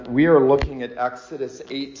We are looking at Exodus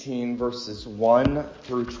 18, verses 1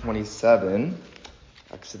 through 27.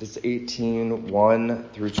 Exodus 18, 1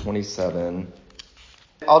 through 27.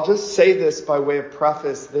 I'll just say this by way of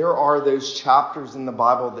preface. There are those chapters in the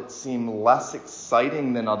Bible that seem less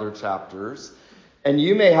exciting than other chapters. And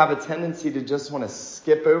you may have a tendency to just want to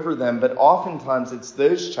skip over them, but oftentimes it's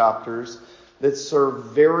those chapters that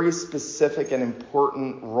serve very specific and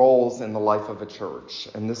important roles in the life of a church.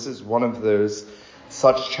 And this is one of those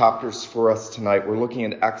such chapters for us tonight. We're looking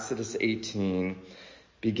at Exodus 18,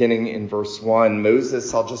 beginning in verse 1.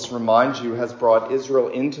 Moses, I'll just remind you, has brought Israel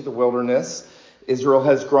into the wilderness. Israel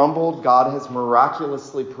has grumbled. God has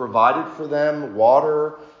miraculously provided for them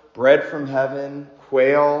water, bread from heaven,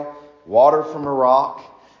 quail, water from a rock.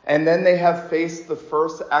 And then they have faced the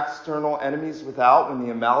first external enemies without when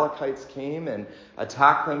the Amalekites came and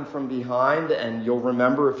attacked them from behind. And you'll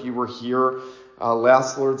remember if you were here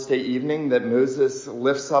last Lord's Day evening that Moses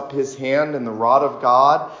lifts up his hand in the rod of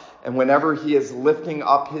God. And whenever he is lifting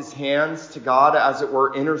up his hands to God, as it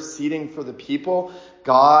were, interceding for the people,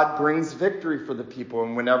 God brings victory for the people.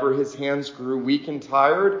 And whenever his hands grew weak and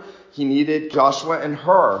tired, he needed Joshua and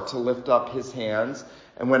Hur to lift up his hands.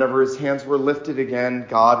 And whenever his hands were lifted again,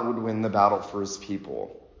 God would win the battle for his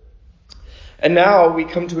people. And now we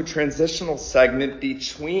come to a transitional segment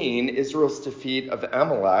between Israel's defeat of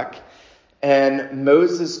Amalek and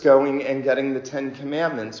Moses going and getting the Ten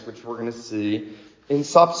Commandments, which we're going to see in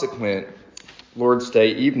subsequent Lord's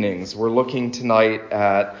Day evenings. We're looking tonight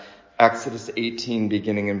at Exodus 18,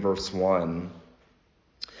 beginning in verse 1.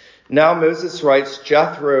 Now Moses writes,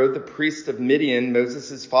 Jethro, the priest of Midian,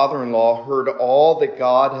 Moses' father-in-law, heard all that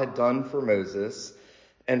God had done for Moses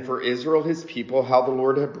and for Israel, his people, how the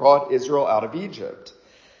Lord had brought Israel out of Egypt.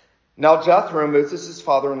 Now Jethro, Moses'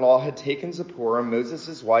 father-in-law, had taken Zipporah,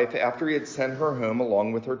 Moses' wife, after he had sent her home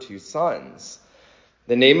along with her two sons.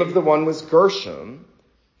 The name of the one was Gershom,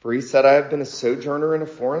 for he said, I have been a sojourner in a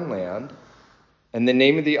foreign land. And the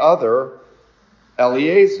name of the other,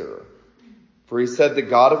 Eleazar, for he said, the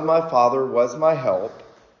God of my father was my help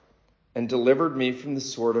and delivered me from the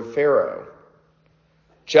sword of Pharaoh.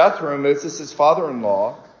 Jethro, Moses'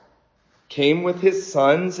 father-in-law, came with his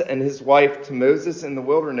sons and his wife to Moses in the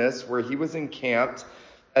wilderness, where he was encamped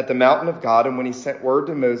at the mountain of God. And when he sent word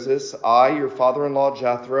to Moses, I, your father-in-law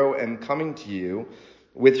Jethro, am coming to you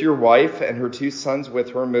with your wife and her two sons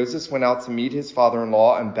with her. Moses went out to meet his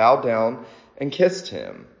father-in-law and bowed down and kissed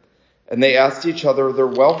him. And they asked each other their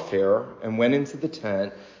welfare and went into the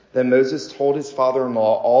tent. Then Moses told his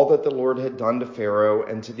father-in-law all that the Lord had done to Pharaoh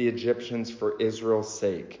and to the Egyptians for Israel's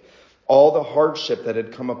sake, all the hardship that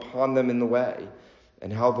had come upon them in the way,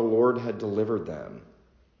 and how the Lord had delivered them.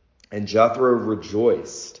 And Jethro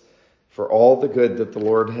rejoiced for all the good that the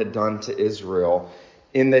Lord had done to Israel,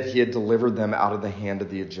 in that he had delivered them out of the hand of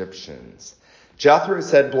the Egyptians. Jethro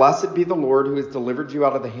said, Blessed be the Lord who has delivered you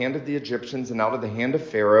out of the hand of the Egyptians and out of the hand of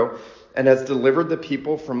Pharaoh, and has delivered the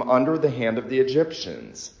people from under the hand of the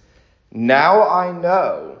Egyptians. Now I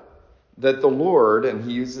know that the Lord, and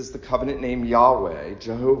he uses the covenant name Yahweh,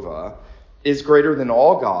 Jehovah, is greater than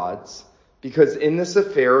all gods, because in this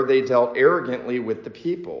affair they dealt arrogantly with the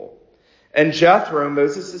people. And Jethro,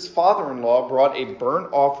 Moses' father-in-law, brought a burnt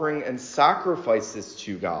offering and sacrifices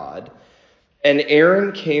to God. And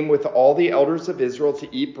Aaron came with all the elders of Israel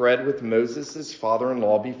to eat bread with Moses'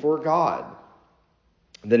 father-in-law before God.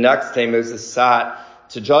 The next day Moses sat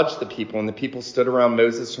to judge the people, and the people stood around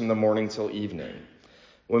Moses from the morning till evening.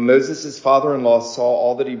 When Moses' father-in-law saw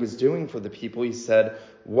all that he was doing for the people, he said,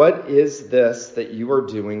 What is this that you are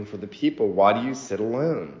doing for the people? Why do you sit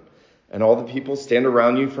alone? And all the people stand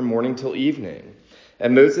around you from morning till evening.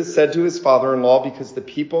 And Moses said to his father-in-law, Because the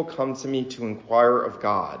people come to me to inquire of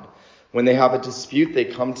God. When they have a dispute, they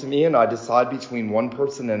come to me, and I decide between one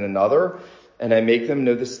person and another, and I make them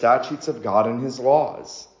know the statutes of God and his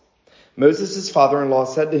laws. Moses' father-in-law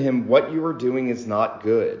said to him, What you are doing is not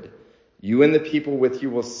good. You and the people with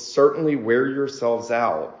you will certainly wear yourselves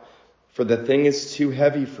out, for the thing is too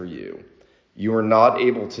heavy for you. You are not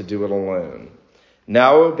able to do it alone.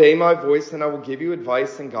 Now obey my voice, and I will give you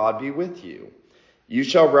advice, and God be with you. You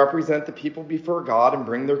shall represent the people before God and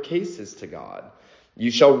bring their cases to God.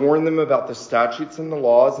 You shall warn them about the statutes and the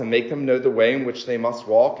laws and make them know the way in which they must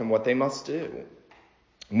walk and what they must do.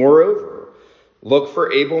 Moreover, look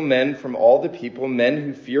for able men from all the people, men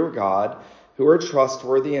who fear God, who are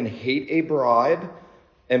trustworthy and hate a bribe,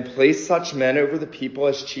 and place such men over the people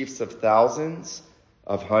as chiefs of thousands,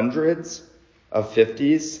 of hundreds, of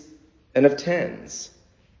fifties, and of tens,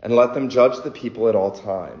 and let them judge the people at all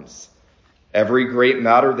times. Every great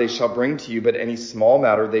matter they shall bring to you, but any small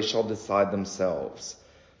matter they shall decide themselves.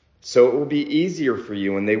 So it will be easier for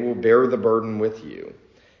you, and they will bear the burden with you.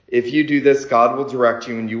 If you do this, God will direct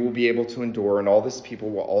you, and you will be able to endure, and all this people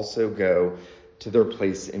will also go to their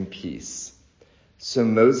place in peace." So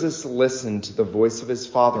Moses listened to the voice of his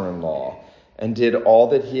father-in-law and did all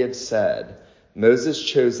that he had said. Moses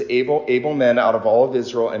chose able men out of all of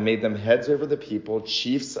Israel and made them heads over the people,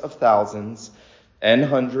 chiefs of thousands and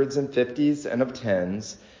hundreds and fifties and of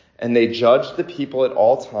tens. And they judged the people at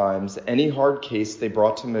all times. Any hard case they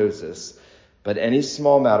brought to Moses, but any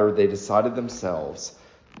small matter they decided themselves.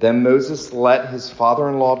 Then Moses let his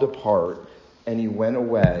father-in-law depart, and he went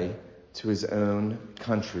away to his own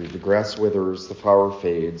country. The grass withers, the flower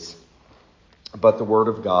fades, but the word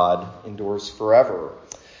of God endures forever.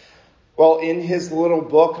 Well, in his little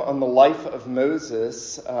book on the life of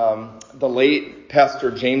Moses, the late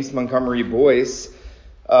Pastor James Montgomery Boyce,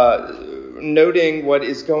 noting what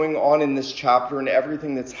is going on in this chapter and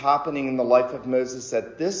everything that's happening in the life of Moses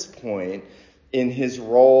at this point in his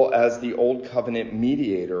role as the Old Covenant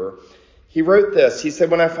mediator, he wrote this. He said,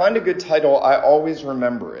 "When I find a good title, I always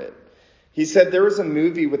remember it." He said, "There is a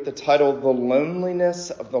movie with the title, The Loneliness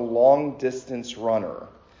of the Long Distance Runner."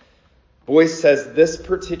 Boyce says this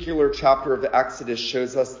particular chapter of Exodus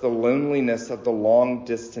shows us the loneliness of the long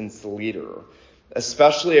distance leader,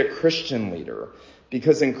 especially a Christian leader,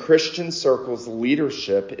 because in Christian circles,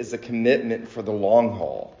 leadership is a commitment for the long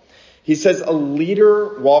haul. He says a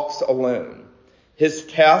leader walks alone. His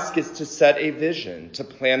task is to set a vision, to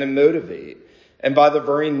plan and motivate. And by the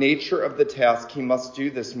very nature of the task, he must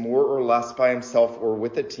do this more or less by himself or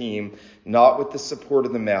with a team, not with the support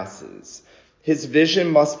of the masses. His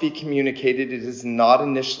vision must be communicated. It is not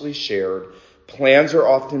initially shared. Plans are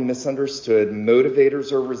often misunderstood.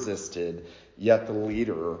 Motivators are resisted. Yet the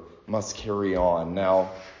leader must carry on.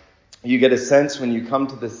 Now, you get a sense when you come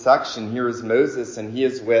to this section, here is Moses, and he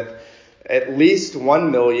is with at least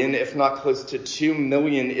 1 million, if not close to 2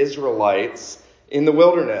 million Israelites in the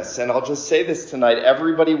wilderness. And I'll just say this tonight,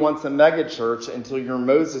 everybody wants a mega church until you're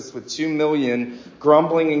Moses with 2 million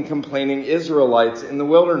grumbling and complaining Israelites in the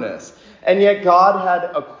wilderness. And yet God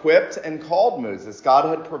had equipped and called Moses. God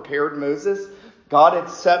had prepared Moses. God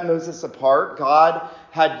had set Moses apart. God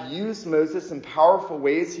had used Moses in powerful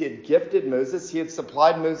ways. He had gifted Moses. He had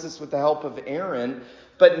supplied Moses with the help of Aaron.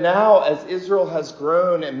 But now, as Israel has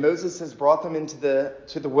grown and Moses has brought them into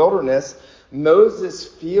the wilderness, Moses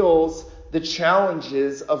feels the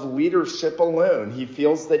challenges of leadership alone. He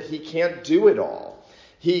feels that he can't do it all.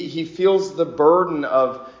 He feels the burden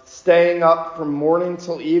of staying up from morning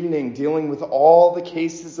till evening, dealing with all the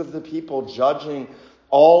cases of the people, judging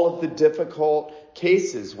all of the difficult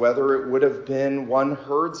cases, whether it would have been one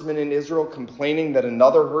herdsman in Israel complaining that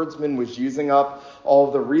another herdsman was using up all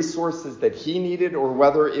of the resources that he needed, or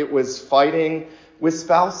whether it was fighting with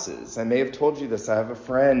spouses. I may have told you this. I have a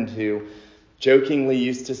friend who jokingly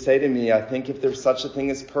used to say to me, "I think if there's such a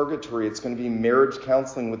thing as purgatory, it's going to be marriage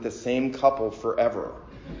counseling with the same couple forever."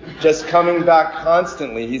 Just coming back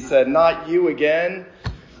constantly. He said, "Not you again."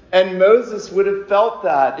 And Moses would have felt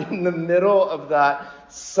that in the middle of that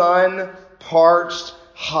sun-parched,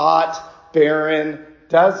 hot, barren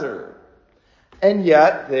desert. And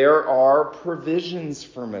yet there are provisions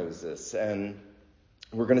for Moses. And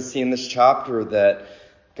we're going to see in this chapter that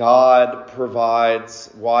God provides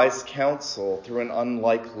wise counsel through an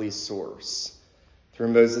unlikely source, through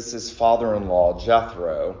Moses' father-in-law,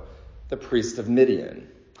 Jethro, the priest of Midian.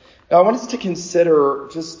 Now, I want us to consider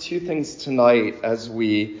just two things tonight as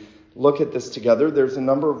we look at this together. There's a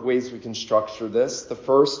number of ways we can structure this. The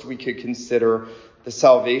first, we could consider the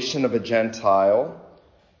salvation of a Gentile,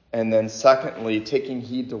 and then secondly, taking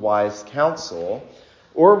heed to wise counsel.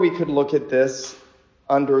 Or we could look at this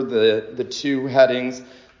under the two headings,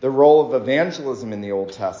 the role of evangelism in the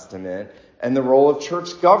Old Testament and the role of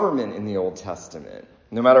church government in the Old Testament.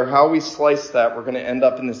 No matter how we slice that, we're going to end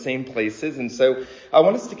up in the same places. And so I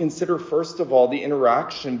want us to consider, first of all, the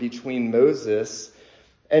interaction between Moses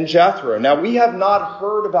and Jethro. Now, we have not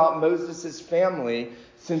heard about Moses' family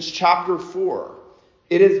since chapter 4.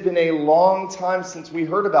 It has been a long time since we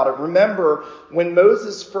heard about it. Remember, when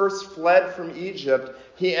Moses first fled from Egypt,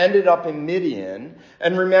 he ended up in Midian.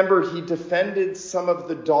 And remember, he defended some of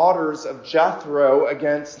the daughters of Jethro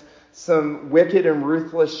against some wicked and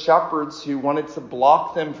ruthless shepherds who wanted to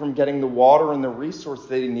block them from getting the water and the resource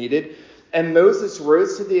they needed. And Moses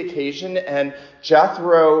rose to the occasion, and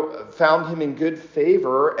Jethro found him in good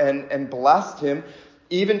favor and blessed him,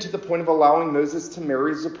 even to the point of allowing Moses to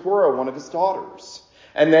marry Zipporah, one of his daughters.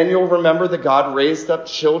 And then you'll remember that God raised up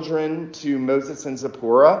children to Moses and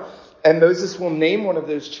Zipporah, and Moses will name one of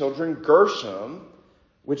those children Gershom,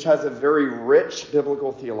 which has a very rich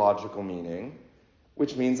biblical theological meaning.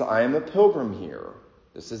 which means I am a pilgrim here.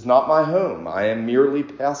 This is not my home. I am merely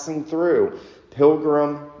passing through,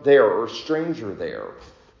 pilgrim there or stranger there.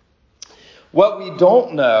 What we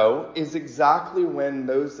don't know is exactly when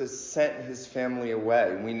Moses sent his family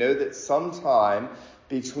away. We know that sometime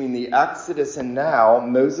between the Exodus and now,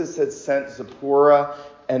 Moses had sent Zipporah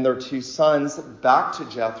and their 2 sons back to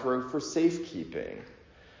Jethro for safekeeping.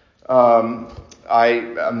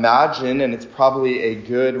 I imagine, and it's probably a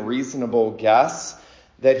good, reasonable guess,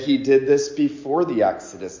 that he did this before the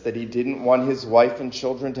Exodus, that he didn't want his wife and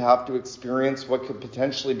children to have to experience what could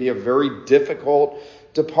potentially be a very difficult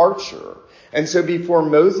departure. And so before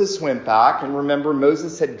Moses went back, and remember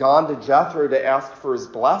Moses had gone to Jethro to ask for his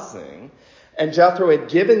blessing, and Jethro had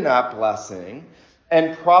given that blessing,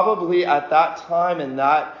 and probably at that time in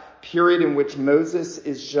that period in which Moses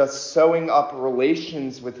is just sewing up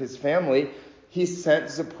relations with his family, he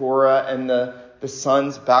sent Zipporah and the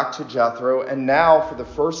sons back to Jethro. And now, for the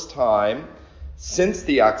first time since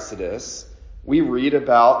the Exodus, we read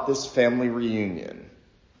about this family reunion.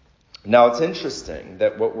 Now, it's interesting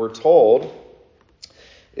that what we're told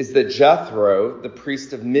is that Jethro, the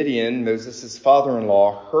priest of Midian, Moses'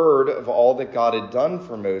 father-in-law, heard of all that God had done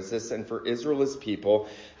for Moses and for Israel, his people,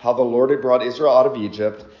 how the Lord had brought Israel out of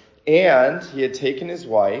Egypt, and he had taken his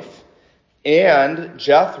wife. And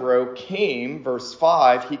Jethro came, verse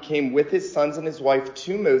 5, he came with his sons and his wife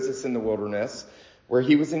to Moses in the wilderness, where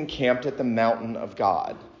he was encamped at the mountain of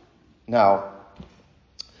God. Now,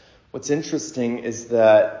 what's interesting is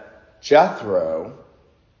that Jethro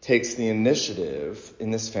takes the initiative in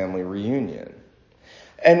this family reunion.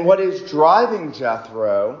 And what is driving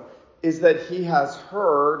Jethro is that he has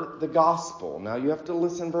heard the gospel. Now, you have to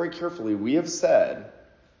listen very carefully. We have said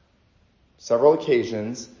several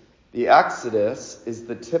occasions, the Exodus is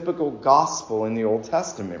the typical gospel in the Old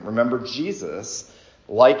Testament. Remember, Jesus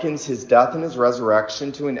likens his death and his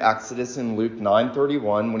resurrection to an Exodus in Luke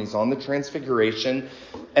 9:31 when he's on the Transfiguration,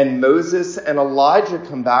 and Moses and Elijah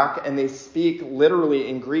come back and they speak literally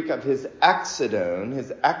in Greek of his exodon,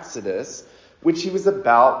 his exodus, which he was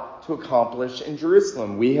about to accomplish in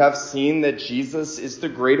Jerusalem. We have seen that Jesus is the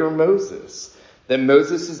greater Moses, that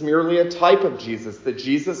Moses is merely a type of Jesus, that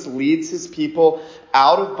Jesus leads his people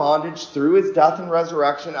out of bondage through his death and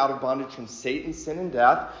resurrection, out of bondage from Satan, sin, and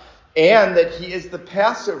death, and that he is the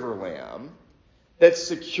Passover lamb that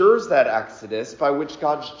secures that exodus by which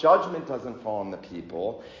God's judgment doesn't fall on the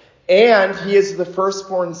people. And he is the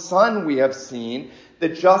firstborn son, we have seen,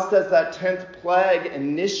 that just as that 10th plague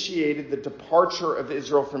initiated the departure of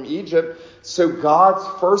Israel from Egypt, so God's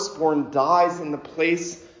firstborn dies in the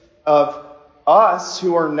place of us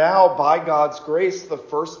who are now, by God's grace, the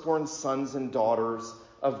firstborn sons and daughters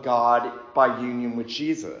of God by union with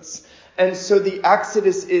Jesus. And so the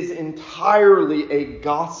Exodus is entirely a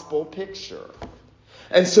gospel picture.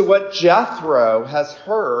 And so what Jethro has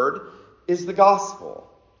heard is the gospel.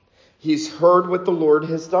 He's heard what the Lord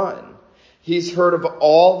has done. He's heard of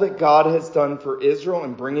all that God has done for Israel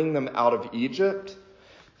in bringing them out of Egypt.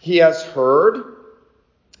 He has heard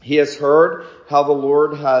how the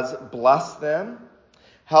Lord has blessed them,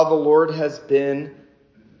 how the Lord has been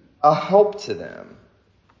a help to them.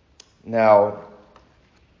 Now,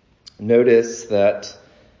 notice that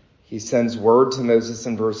he sends word to Moses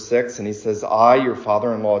in verse 6, and he says, I, your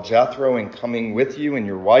father-in-law Jethro, am coming with you and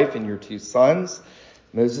your wife and your 2 sons.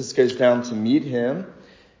 Moses goes down to meet him,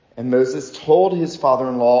 and Moses told his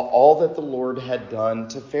father-in-law all that the Lord had done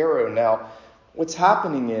to Pharaoh. Now, what's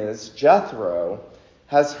happening is Jethro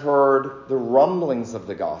has heard the rumblings of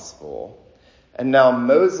the gospel, and now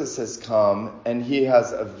Moses has come and he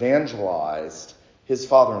has evangelized his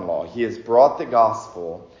father-in-law. He has brought the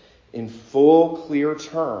gospel in full, clear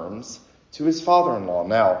terms to his father-in-law.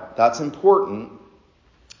 Now, that's important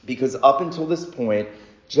because up until this point,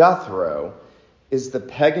 Jethro is the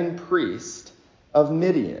pagan priest of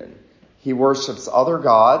Midian. He worships other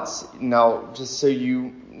gods. Now, just so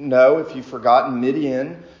you know, if you've forgotten,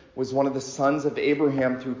 Midian was one of the sons of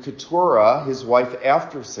Abraham through Keturah, his wife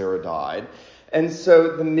after Sarah died. And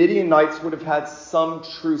so the Midianites would have had some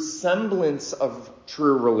true semblance of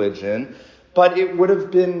true religion, but it would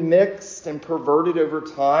have been mixed and perverted over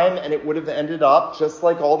time, and it would have ended up just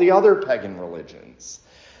like all the other pagan religions.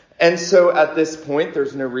 And so at this point,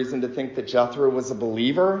 there's no reason to think that Jethro was a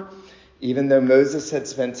believer, even though Moses had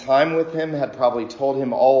spent time with him, had probably told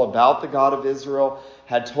him all about the God of Israel,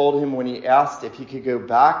 had told him when he asked if he could go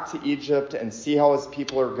back to Egypt and see how his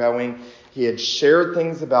people are going. He had shared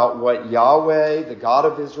things about what Yahweh, the God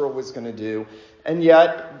of Israel, was going to do. And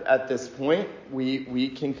yet, at this point, we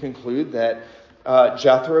can conclude that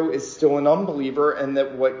Jethro is still an unbeliever, and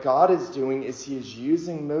that what God is doing is he is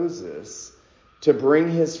using Moses to bring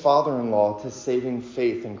his father-in-law to saving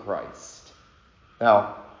faith in Christ.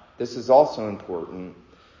 Now, this is also important.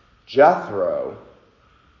 Jethro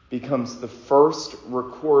becomes the first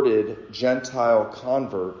recorded Gentile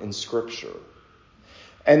convert in Scripture.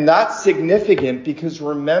 And that's significant because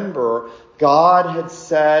remember, God had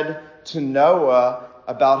said to Noah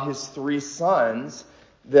about his 3 sons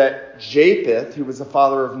that Japheth, who was the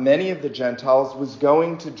father of many of the Gentiles, was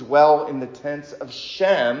going to dwell in the tents of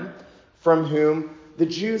Shem, from whom the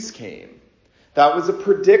Jews came. That was a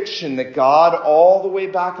prediction that God, all the way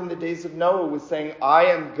back in the days of Noah, was saying, I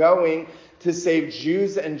am going to save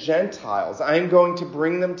Jews and Gentiles. I am going to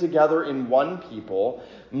bring them together in one people.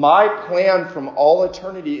 My plan from all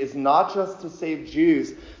eternity is not just to save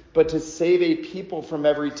Jews, but to save a people from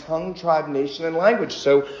every tongue, tribe, nation, and language.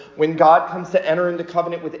 So when God comes to enter into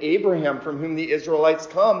covenant with Abraham, from whom the Israelites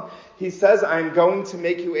come, he says, I am going to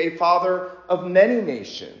make you a father of many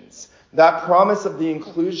nations. That promise of the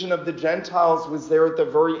inclusion of the Gentiles was there at the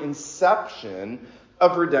very inception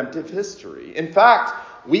of redemptive history. In fact,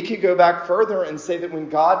 we could go back further and say that when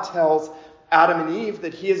God tells Adam and Eve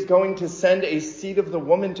that he is going to send a seed of the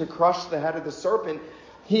woman to crush the head of the serpent,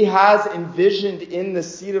 he has envisioned in the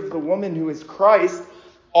seed of the woman, who is Christ,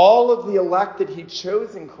 all of the elect that he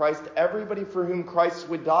chose in Christ, everybody for whom Christ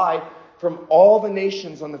would die, from all the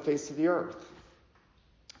nations on the face of the earth.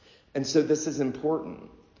 And so this is important,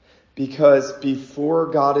 because before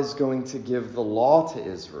God is going to give the law to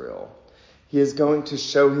Israel, he is going to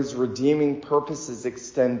show his redeeming purposes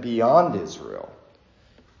extend beyond Israel,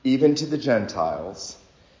 even to the Gentiles,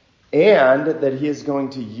 and that he is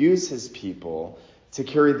going to use his people to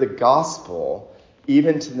carry the gospel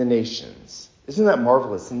even to the nations. Isn't that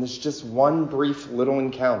marvelous? In this just one brief little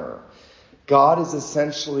encounter, God is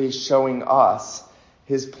essentially showing us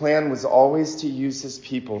his plan was always to use his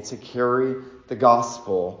people to carry the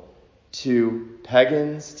gospel to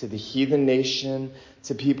pagans, to the heathen nation,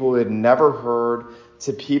 to people who had never heard,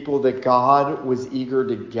 to people that God was eager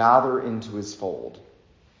to gather into his fold.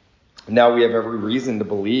 Now we have every reason to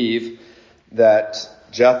believe that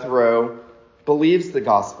Jethro believes the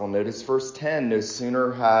gospel. Notice verse 10, go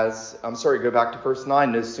back to verse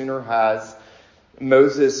 9. No sooner has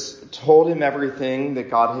Moses told him everything that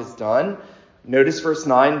God has done. Notice verse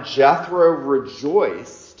 9, Jethro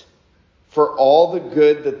rejoiced for all the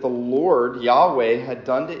good that the Lord, Yahweh, had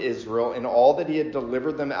done to Israel and all that he had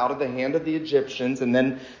delivered them out of the hand of the Egyptians. And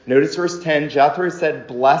then notice verse 10, Jethro said,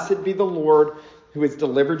 Blessed be the Lord who has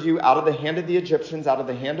delivered you out of the hand of the Egyptians, out of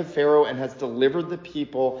the hand of Pharaoh, and has delivered the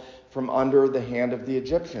people from under the hand of the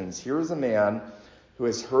Egyptians. Here is a man who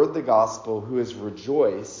has heard the gospel, who has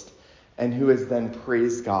rejoiced, and who has then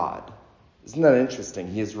praised God. Isn't that interesting?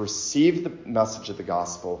 He has received the message of the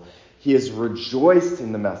gospel. He has rejoiced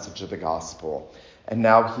in the message of the gospel. And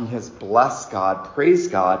now he has blessed God,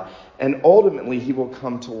 praised God, and ultimately he will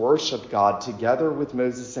come to worship God together with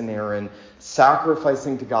Moses and Aaron,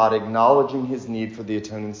 sacrificing to God, acknowledging his need for the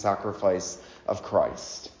atoning sacrifice of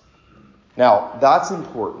Christ. Now, that's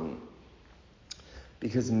important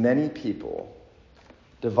because many people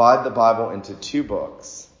divide the Bible into 2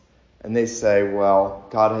 books, and they say, well,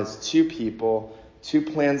 God has 2 people, 2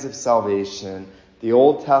 plans of salvation. The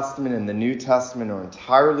Old Testament and the New Testament are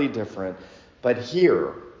entirely different. But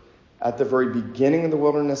here, at the very beginning of the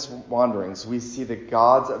wilderness wanderings, we see that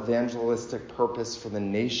God's evangelistic purpose for the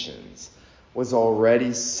nations was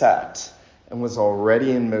already set and was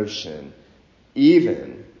already in motion,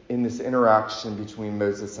 even in this interaction between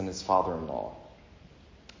Moses and his father-in-law.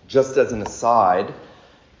 Just as an aside,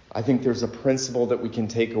 I think there's a principle that we can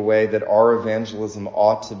take away, that our evangelism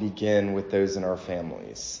ought to begin with those in our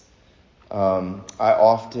families. I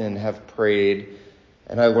often have prayed,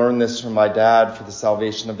 and I learned this from my dad, for the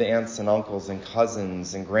salvation of the aunts and uncles and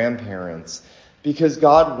cousins and grandparents, because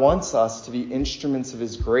God wants us to be instruments of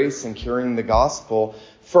his grace in carrying the gospel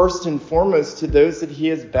first and foremost to those that he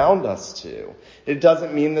has bound us to. It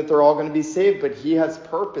doesn't mean that they're all going to be saved, but he has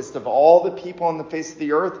purposed of all the people on the face of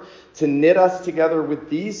the earth to knit us together with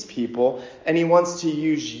these people, and he wants to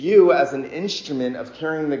use you as an instrument of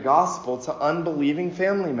carrying the gospel to unbelieving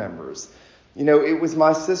family members. You know, it was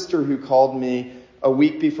my sister who called me a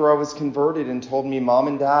week before I was converted and told me, Mom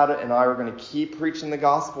and Dad and I are going to keep preaching the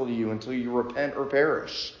gospel to you until you repent or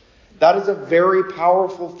perish. That is a very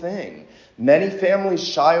powerful thing. Many families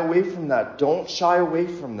shy away from that. Don't shy away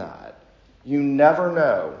from that. You never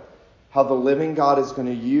know how the living God is going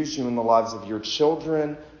to use you in the lives of your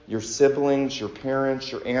children, your siblings, your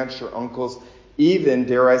parents, your aunts, your uncles, even,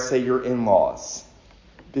 dare I say, your in-laws.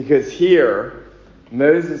 Because here,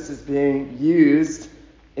 Moses is being used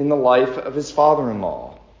in the life of his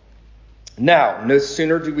father-in-law. Now, no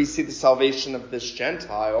sooner do we see the salvation of this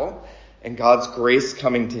Gentile and God's grace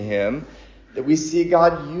coming to him, that we see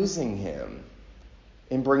God using him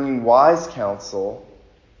in bringing wise counsel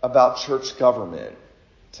about church government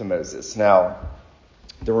to Moses. Now,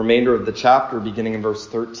 the remainder of the chapter, beginning in verse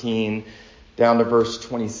 13 down to verse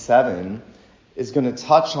 27, is going to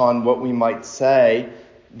touch on what we might say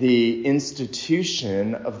the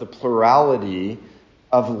institution of the plurality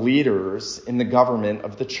of leaders in the government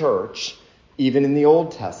of the church, even in the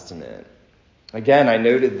Old Testament. Again, I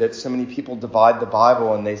noted that so many people divide the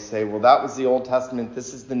Bible and they say, well, that was the Old Testament,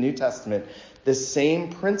 this is the New Testament. The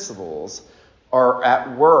same principles are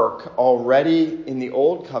at work already in the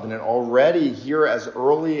Old Covenant, already here as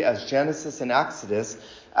early as Genesis and Exodus,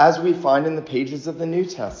 as we find in the pages of the New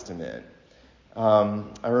Testament.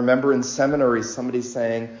 I remember in seminary somebody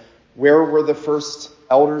saying, where were the first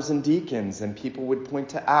elders and deacons? And people would point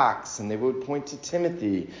to Acts, and they would point to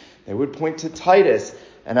Timothy, they would point to Titus.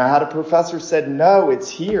 And I had a professor said, no, it's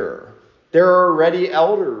here. There are already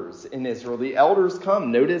elders in Israel. The elders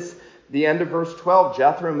come. Notice the end of verse 12.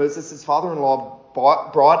 Jethro, Moses' father-in-law,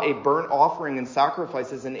 brought a burnt offering and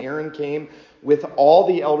sacrifices, and Aaron came with all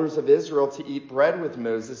the elders of Israel to eat bread with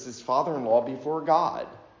Moses, his father-in-law, before God.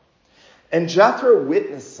 And Jethro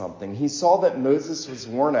witnessed something. He saw that Moses was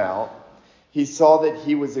worn out. He saw that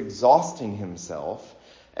he was exhausting himself.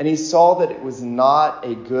 And he saw that it was not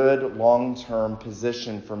a good long-term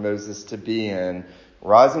position for Moses to be in,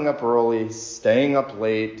 rising up early, staying up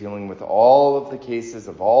late, dealing with all of the cases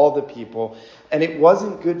of all the people. And it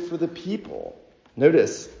wasn't good for the people.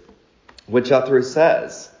 Notice what Jethro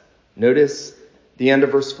says. Notice the end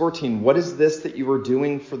of verse 14. What is this that you are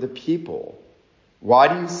doing for the people?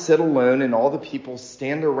 Why do you sit alone and all the people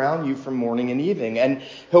stand around you from morning and evening? And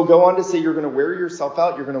he'll go on to say, you're going to wear yourself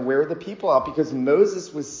out. You're going to wear the people out, because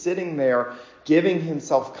Moses was sitting there giving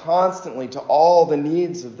himself constantly to all the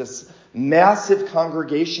needs of this massive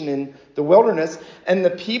congregation in the wilderness. And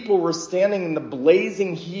the people were standing in the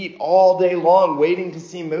blazing heat all day long waiting to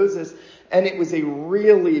see Moses. And it was a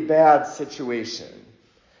really bad situation.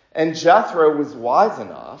 And Jethro was wise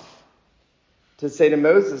enough to say to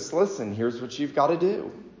Moses, listen, here's what you've got to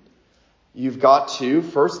do. You've got to,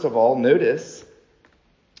 first of all, notice,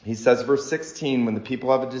 he says, verse 16, when the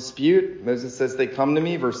people have a dispute, Moses says, they come to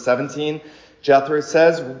me. Verse 17, Jethro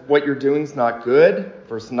says, what you're doing is not good.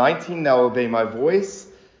 Verse 19, now obey my voice.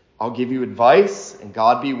 I'll give you advice, and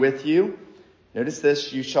God be with you. Notice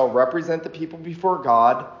this, you shall represent the people before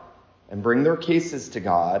God and bring their cases to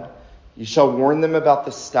God. You shall warn them about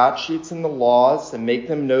the statutes and the laws, and make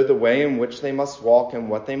them know the way in which they must walk and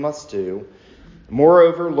what they must do.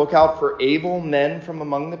 Moreover, look out for able men from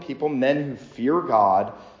among the people, men who fear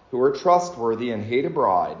God, who are trustworthy and hate a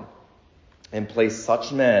bribe, and place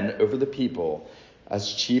such men over the people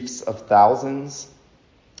as chiefs of thousands,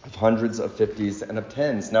 of hundreds, of fifties, and of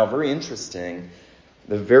tens. Now, very interesting,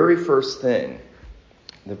 the very first thing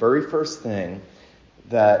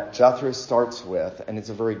that Jethro starts with, and it's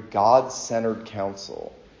a very God-centered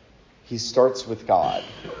counsel. He starts with God.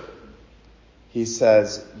 He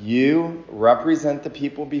says, you represent the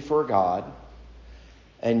people before God,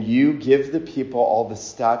 and you give the people all the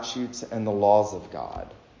statutes and the laws of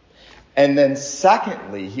God. And then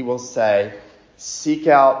secondly, he will say, seek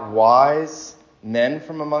out wise men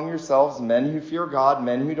from among yourselves, men who fear God,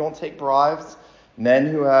 men who don't take bribes, men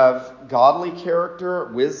who have godly character,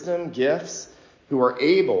 wisdom, gifts, who are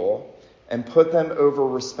able, and put them over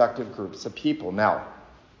respective groups of people. Now,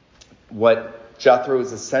 what Jethro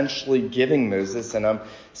is essentially giving Moses, and I'm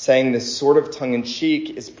saying this sort of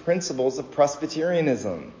tongue-in-cheek, is principles of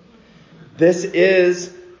Presbyterianism. This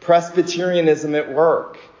is Presbyterianism at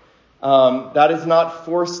work. That is not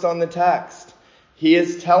forced on the text. He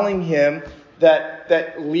is telling him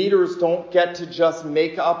that leaders don't get to just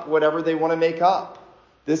make up whatever they want to make up.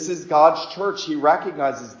 This is God's church. He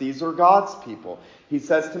recognizes these are God's people. He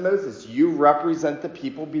says to Moses, you represent the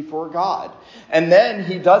people before God. And then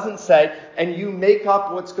he doesn't say, and you make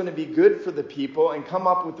up what's going to be good for the people and come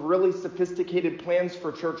up with really sophisticated plans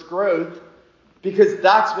for church growth, because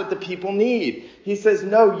that's what the people need. He says,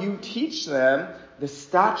 no, you teach them the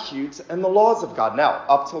statutes and the laws of God. Now,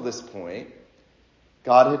 up till this point,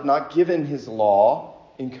 God had not given his law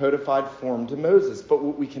in codified form to Moses. But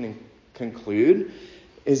what we can conclude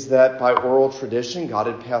is that by oral tradition, God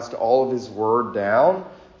had passed all of his word down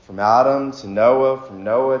from Adam to Noah, from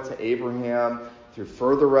Noah to Abraham, through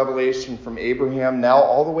further revelation from Abraham, now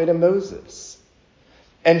all the way to Moses.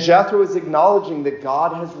 And Jethro is acknowledging that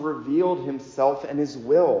God has revealed himself and his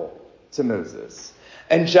will to Moses.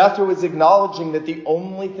 And Jethro is acknowledging that the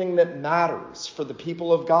only thing that matters for the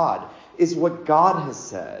people of God is what God has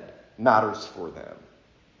said, matters for them.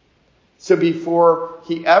 So before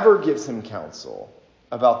he ever gives him counsel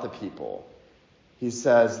about the people, he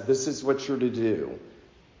says, this is what you're to do.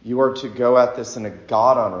 You are to go at this in a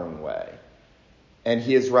God-honoring way. And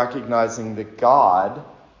he is recognizing that God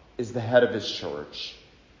is the head of his church,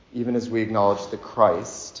 even as we acknowledge that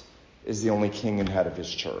Christ is the only king and head of his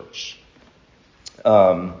church.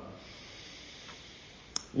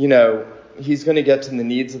 He's going to get to the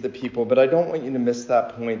needs of the people, but I don't want you to miss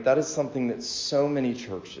that point. That is something that so many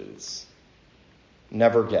churches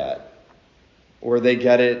never get, or they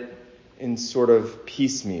get it in sort of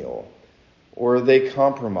piecemeal, or they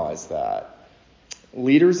compromise that.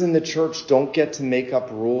 Leaders in the church don't get to make up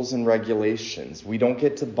rules and regulations. We don't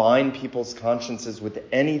get to bind people's consciences with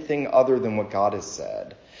anything other than what God has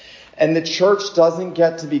said. And the church doesn't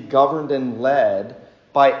get to be governed and led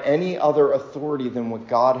by any other authority than what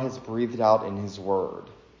God has breathed out in his word.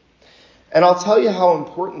 And I'll tell you how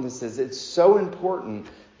important this is. It's so important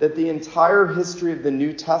that the entire history of the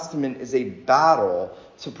New Testament is a battle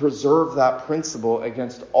to preserve that principle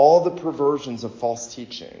against all the perversions of false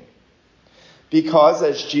teaching. Because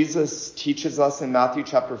as Jesus teaches us in Matthew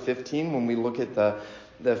chapter 15, when we look at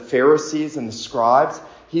the Pharisees and the scribes,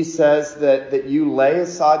 he says that you lay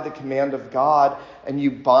aside the command of God and you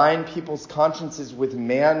bind people's consciences with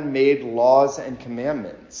man-made laws and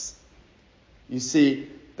commandments. You see,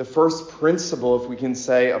 the first principle, if we can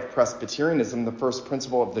say, of Presbyterianism, the first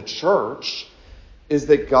principle of the church, is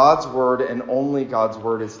that God's word and only God's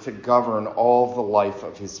word is to govern all of the life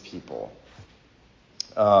of his people.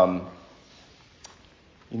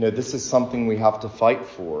 This is something we have to fight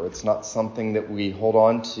for. It's not something that we hold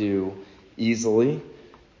on to easily.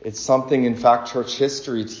 It's something, in fact, church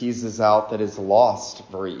history teases out that is lost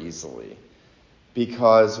very easily,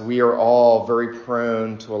 because we are all very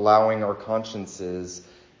prone to allowing our consciences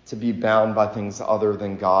to be bound by things other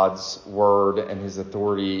than God's word and his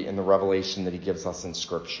authority in the revelation that he gives us in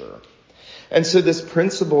Scripture. And so this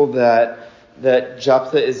principle that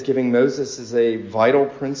Jephthah is giving Moses is a vital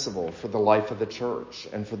principle for the life of the church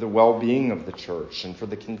and for the well-being of the church and for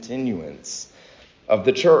the continuance of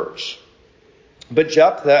the church. But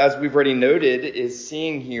Jephthah, as we've already noted, is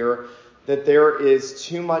seeing here that there is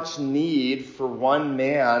too much need for one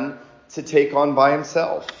man to take on by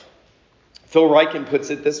himself. Phil Ryken puts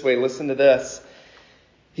it this way. Listen to this.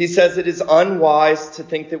 He says, it is unwise to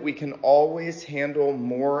think that we can always handle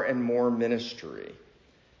more and more ministry.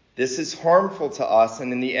 This is harmful to us,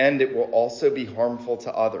 and in the end, it will also be harmful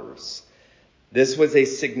to others. This was a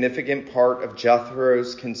significant part of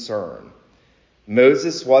Jethro's concern.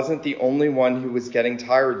 Moses wasn't the only one who was getting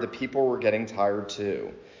tired. The people were getting tired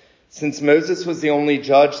too. Since Moses was the only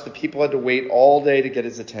judge, the people had to wait all day to get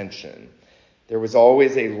his attention. There was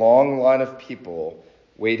always a long line of people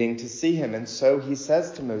waiting to see him. And so he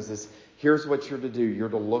says to Moses, here's what you're to do. You're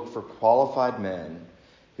to look for qualified men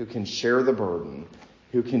who can share the burden,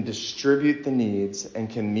 who can distribute the needs and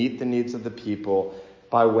can meet the needs of the people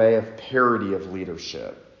by way of parity of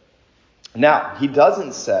leadership. Now, he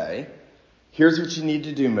doesn't say, here's what you need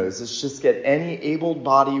to do, Moses. Just get any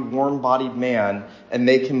able-bodied, warm-bodied man and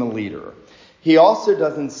make him a leader. He also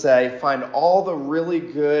doesn't say, find all the really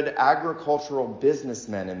good agricultural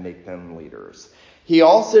businessmen and make them leaders. He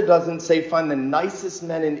also doesn't say, find the nicest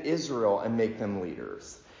men in Israel and make them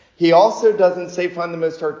leaders. He also doesn't say, find the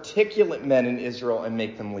most articulate men in Israel and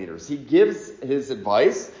make them leaders. He gives his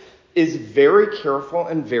advice, is very careful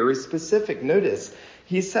and very specific. Notice,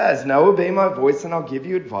 he says, now obey my voice and I'll give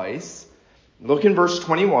you advice. Look in verse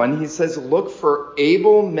 21. He says, look for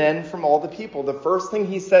able men from all the people. The first thing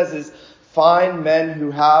he says is, find men who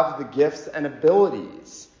have the gifts and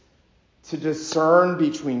abilities to discern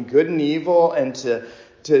between good and evil and to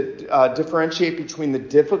differentiate between the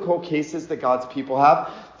difficult cases that God's people have.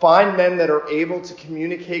 Find men that are able to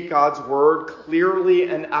communicate God's word clearly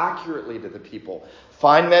and accurately to the people.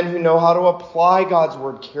 Find men who know how to apply God's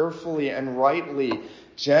word carefully and rightly,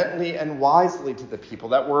 gently and wisely to the people.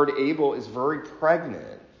 That word able is very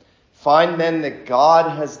pregnant. Find men that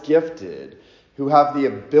God has gifted who have the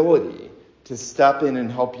ability to step in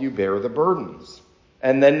and help you bear the burdens.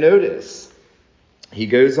 And then notice, he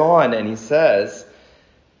goes on and he says,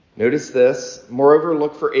 notice this, moreover,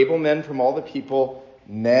 look for able men from all the people,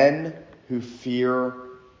 men who fear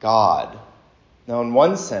God. Now, in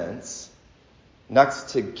one sense,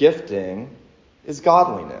 next to gifting is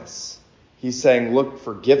godliness. He's saying, look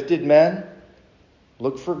for gifted men,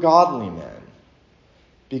 look for godly men.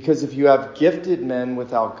 Because if you have gifted men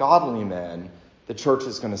without godly men, the church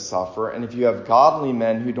is going to suffer. And if you have godly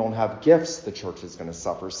men who don't have gifts, the church is going to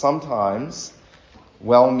suffer. Sometimes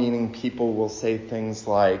well-meaning people will say things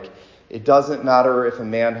like, It doesn't matter if a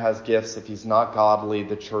man has gifts. If he's not godly,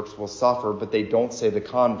 the church will suffer, but they don't say the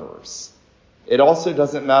converse. It also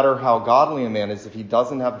doesn't matter how godly a man is. If he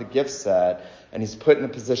doesn't have the gift set and he's put in a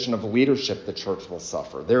position of leadership, the church will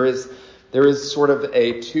suffer. There is sort of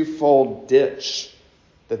a twofold ditch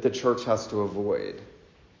that the church has to avoid.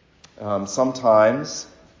 Sometimes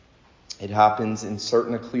it happens in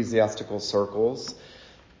certain ecclesiastical circles.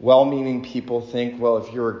 Well-meaning people think, well,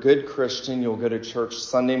 if you're a good Christian, you'll go to church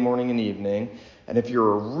Sunday morning and evening. And if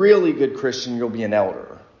you're a really good Christian, you'll be an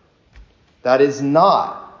elder. That is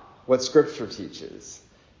not what Scripture teaches.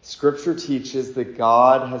 Scripture teaches that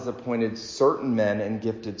God has appointed certain men and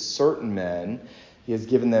gifted certain men. He has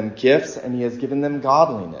given them gifts and he has given them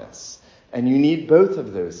godliness. And you need both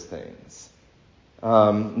of those things.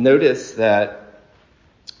 Notice that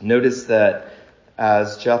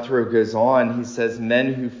as Jethro goes on, he says,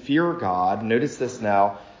 men who fear God, notice this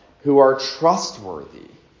now, who are trustworthy.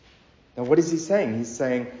 Now, what is he saying? He's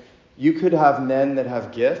saying you could have men that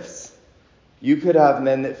have gifts. You could have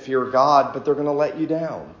men that fear God, but they're going to let you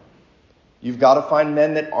down. You've got to find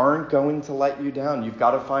men that aren't going to let you down. You've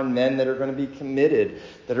got to find men that are going to be committed,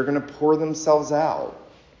 that are going to pour themselves out.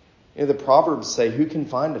 You know, the Proverbs say, who can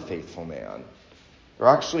find a faithful man? They're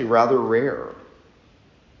actually rather rare.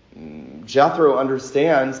 Jethro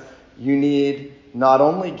understands you need not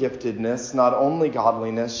only giftedness, not only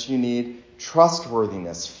godliness, you need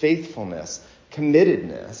trustworthiness, faithfulness,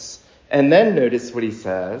 committedness. And then notice what he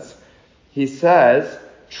says. He says,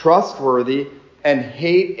 trustworthy and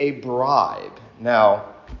hate a bribe. Now,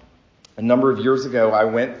 a number of years ago, I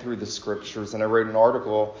went through the scriptures and I wrote an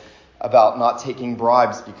article about not taking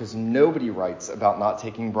bribes because nobody writes about not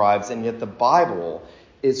taking bribes. And yet the Bible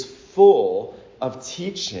is full of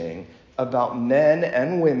teaching about men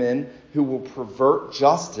and women who will pervert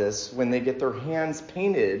justice when they get their hands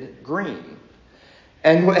painted green.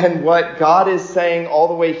 And what God is saying all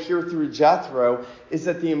the way here through Jethro is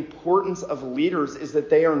that the importance of leaders is that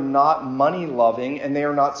they are not money loving and they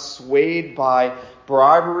are not swayed by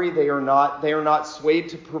bribery. They are not swayed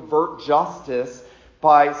to pervert justice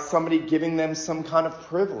by somebody giving them some kind of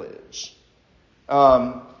privilege.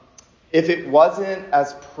 If it wasn't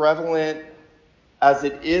as prevalent as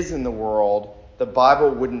it is in the world, the Bible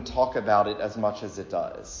wouldn't talk about it as much as it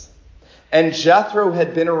does. And Jethro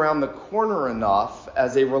had been around the corner enough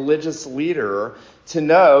as a religious leader to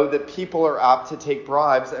know that people are apt to take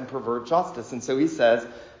bribes and pervert justice. And so he says,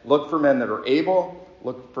 look for men that are able,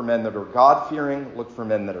 look for men that are God-fearing, look for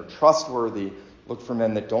men that are trustworthy, look for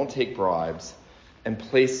men that don't take bribes, and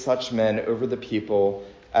place such men over the people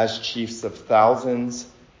as chiefs of thousands,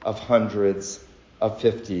 of hundreds, of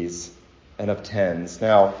fifties, and of tens.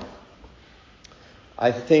 Now,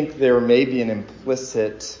 I think there may be an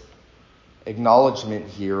implicit acknowledgement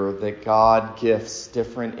here that God gifts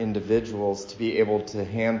different individuals to be able to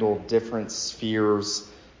handle different spheres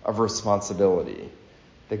of responsibility.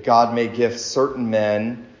 That God may gift certain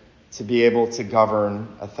men to be able to govern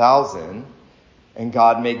 1,000, and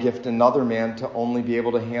God may gift another man to only be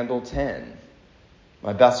able to handle 10.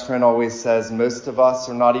 My best friend always says most of us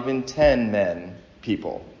are not even 10 men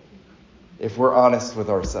people, if we're honest with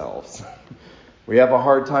ourselves. We have a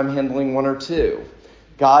hard time handling 1 or 2.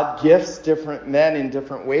 God gifts different men in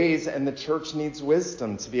different ways, and the church needs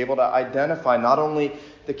wisdom to be able to identify not only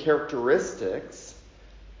the characteristics,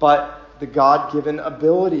 but the God-given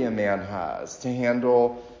ability a man has to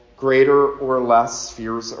handle greater or less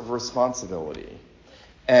spheres of responsibility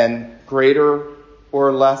and greater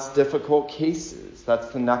or less difficult cases. That's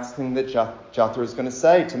the next thing that Jethro is going to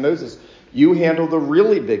say to Moses. You handle the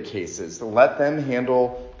really big cases. Let them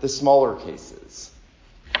handle the smaller cases.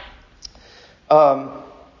 I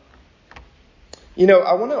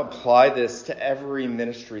want to apply this to every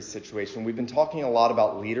ministry situation. We've been talking a lot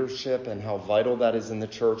about leadership and how vital that is in the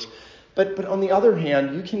church. But on the other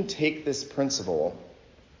hand, you can take this principle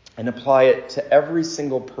and apply it to every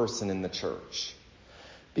single person in the church.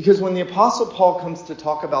 Because when the Apostle Paul comes to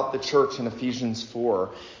talk about the church in Ephesians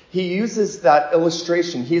 4, he uses that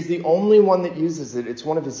illustration. He's the only one that uses it. It's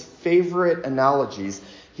one of his favorite analogies.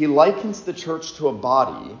 He likens the church to a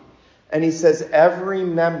body, and he says every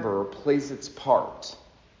member plays its part.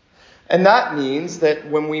 And that means that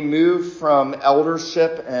when we move from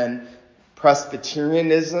eldership and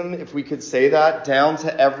Presbyterianism, if we could say that, down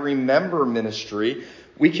to every member ministry,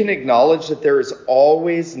 we can acknowledge that there is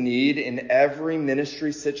always need in every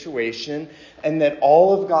ministry situation, and that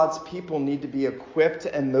all of God's people need to be equipped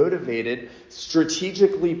and motivated,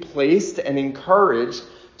 strategically placed and encouraged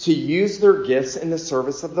to use their gifts in the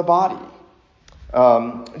service of the body.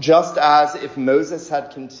 Just as if Moses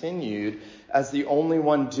had continued as the only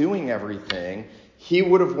one doing everything, he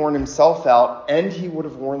would have worn himself out and he would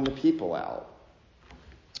have worn the people out.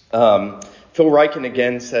 Phil Ryken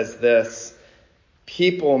again says this: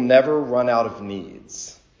 people never run out of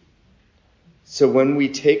needs. So when we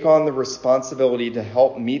take on the responsibility to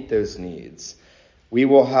help meet those needs, we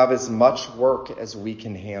will have as much work as we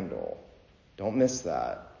can handle. Don't miss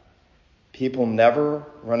that. People never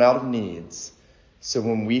run out of needs. So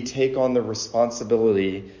when we take on the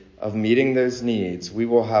responsibility of meeting those needs, we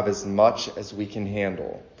will have as much as we can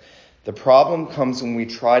handle. The problem comes when we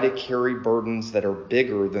try to carry burdens that are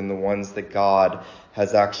bigger than the ones that God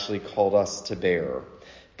has actually called us to bear.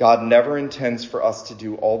 God never intends for us to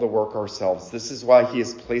do all the work ourselves. This is why he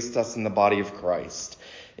has placed us in the body of Christ,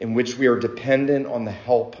 in which we are dependent on the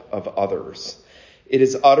help of others. It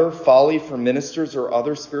is utter folly for ministers or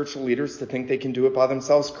other spiritual leaders to think they can do it by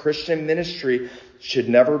themselves. Christian ministry should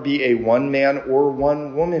never be a one-man or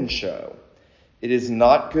one-woman show. It is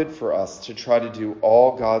not good for us to try to do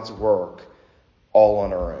all God's work all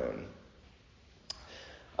on our own.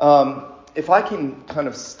 If I can kind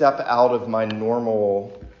of step out of my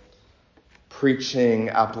normal preaching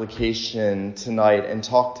application tonight and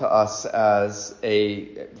talk to us as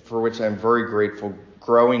for which I'm very grateful,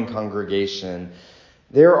 growing congregation,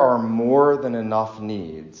 there are more than enough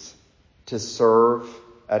needs to serve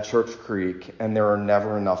at Church Creek, and there are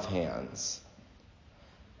never enough hands.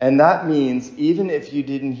 And that means even if you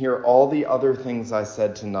didn't hear all the other things I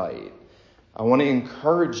said tonight, I want to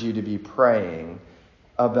encourage you to be praying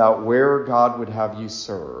about where God would have you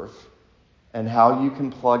serve and how you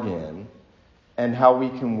can plug in and how we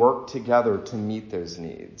can work together to meet those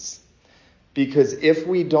needs. Because if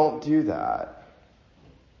we don't do that,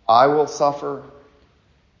 I will suffer,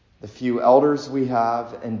 the few elders we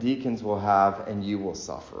have and deacons will have, and you will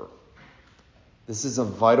suffer. This is a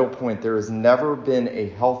vital point. There has never been a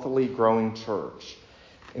healthily growing church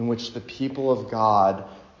in which the people of God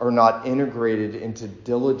are not integrated into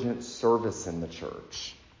diligent service in the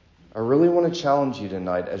church. I really want to challenge you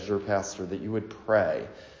tonight as your pastor that you would pray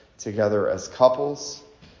together as couples,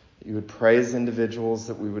 that you would pray as individuals,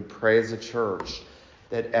 that we would pray as a church,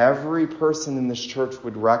 that every person in this church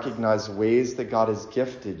would recognize ways that God has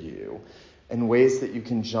gifted you and ways that you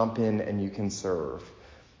can jump in and you can serve.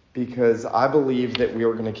 Because I believe that we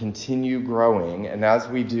are going to continue growing, and as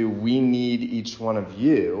we do, we need each one of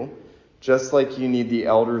you, just like you need the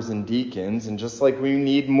elders and deacons, and just like we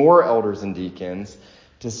need more elders and deacons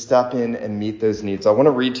to step in and meet those needs. I want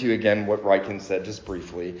to read to you again what Ryken said just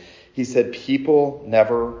briefly. He said, people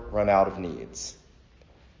never run out of needs.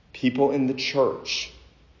 People in the church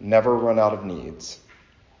never run out of needs.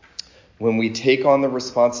 When we take on the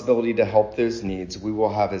responsibility to help those needs, we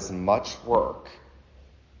will have as much work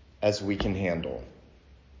as we can handle.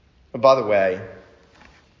 And by the way,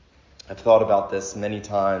 I've thought about this many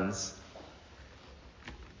times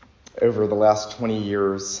over the last 20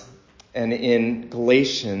 years. And in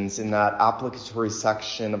Galatians, in that applicatory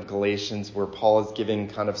section of Galatians where Paul is giving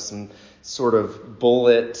kind of some sort of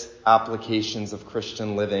bullet applications of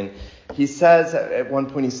Christian living, he says, at one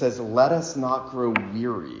point he says, let us not grow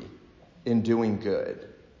weary in doing good.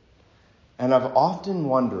 And I've often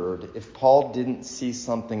wondered if Paul didn't see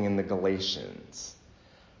something in the Galatians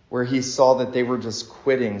where he saw that they were just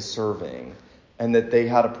quitting serving and that they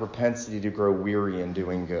had a propensity to grow weary in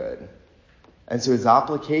doing good. And so his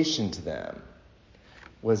application to them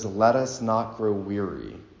was, let us not grow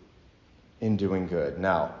weary in doing good.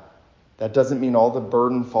 Now, that doesn't mean all the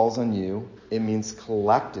burden falls on you. It means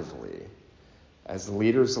collectively, as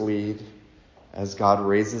leaders lead, as God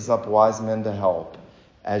raises up wise men to help,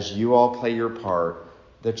 as you all play your part,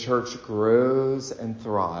 the church grows and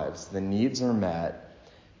thrives. The needs are met,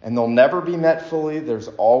 and they'll never be met fully. There's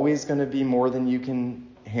always going to be more than you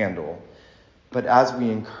can handle. But as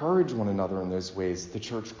we encourage one another in those ways, the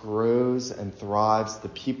church grows and thrives, the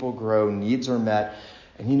people grow, needs are met.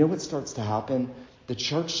 And you know what starts to happen? The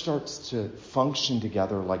church starts to function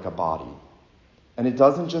together like a body. And it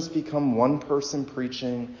doesn't just become one person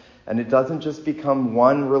preaching, and it doesn't just become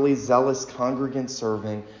one really zealous congregant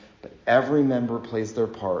serving, but every member plays their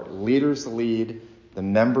part. Leaders lead, the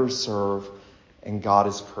members serve, and God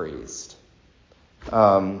is praised.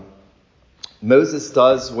 Moses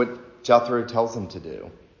does what Jethro tells him to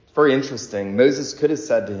do. It's very interesting. Moses could have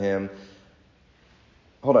said to him,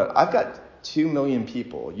 hold on, I've got 2 million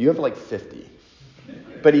people. You have like 50.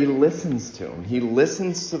 But he listens to him. He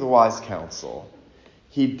listens to the wise counsel.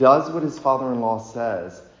 He does what his father-in-law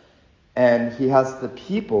says. And he has the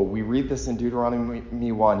people, we read this in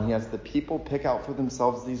Deuteronomy 1, he has the people pick out for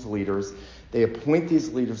themselves these leaders. They appoint these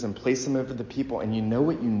leaders and place them over the people. And you know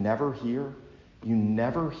what you never hear? You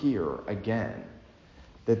never hear again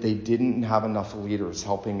that they didn't have enough leaders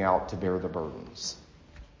helping out to bear the burdens.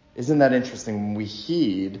 Isn't that interesting? When we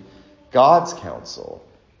heed God's counsel,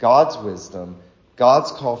 God's wisdom,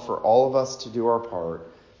 God's call for all of us to do our part,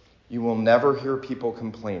 you will never hear people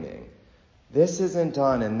complaining. This isn't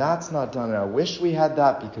done and that's not done. And I wish we had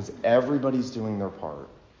that because everybody's doing their part.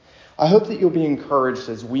 I hope that you'll be encouraged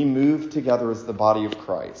as we move together as the body of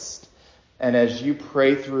Christ. And as you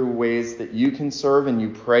pray through ways that you can serve and you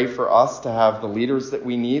pray for us to have the leaders that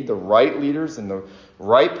we need, the right leaders in the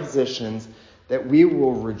right positions, that we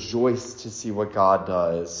will rejoice to see what God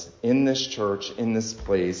does in this church, in this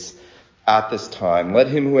place, at this time. Let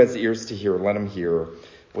him who has ears to hear, let him hear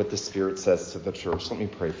what the Spirit says to the church. Let me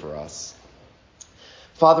pray for us.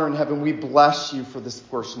 Father in heaven, we bless you for this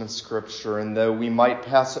portion of Scripture, and though we might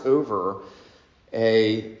pass over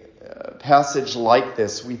a passage like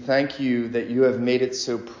this, we thank you that you have made it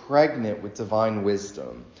so pregnant with divine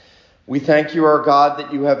wisdom. We thank you, our God,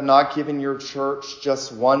 that you have not given your church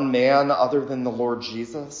just one man other than the Lord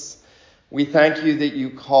Jesus. We thank you that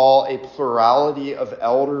you call a plurality of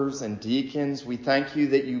elders and deacons. We thank you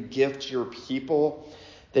that you gift your people,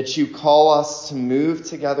 that you call us to move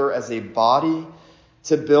together as a body,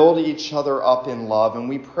 to build each other up in love. And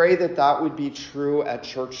we pray that that would be true at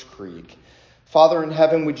Church Creek. Father in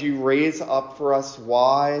heaven, would you raise up for us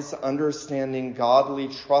wise, understanding, godly,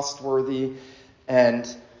 trustworthy, and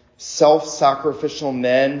self-sacrificial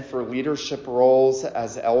men for leadership roles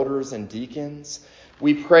as elders and deacons?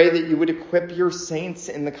 We pray that you would equip your saints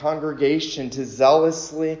in the congregation to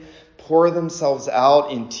zealously pour themselves out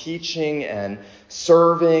in teaching and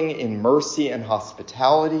serving, in mercy and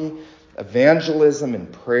hospitality, evangelism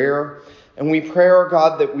and prayer. And we pray, our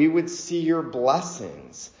God, that we would see your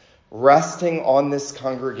blessings resting on this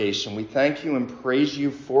congregation. We thank you and praise you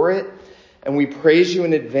for it. And we praise you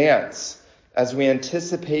in advance as we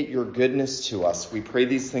anticipate your goodness to us. We pray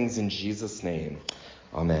these things in Jesus' name.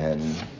 Amen.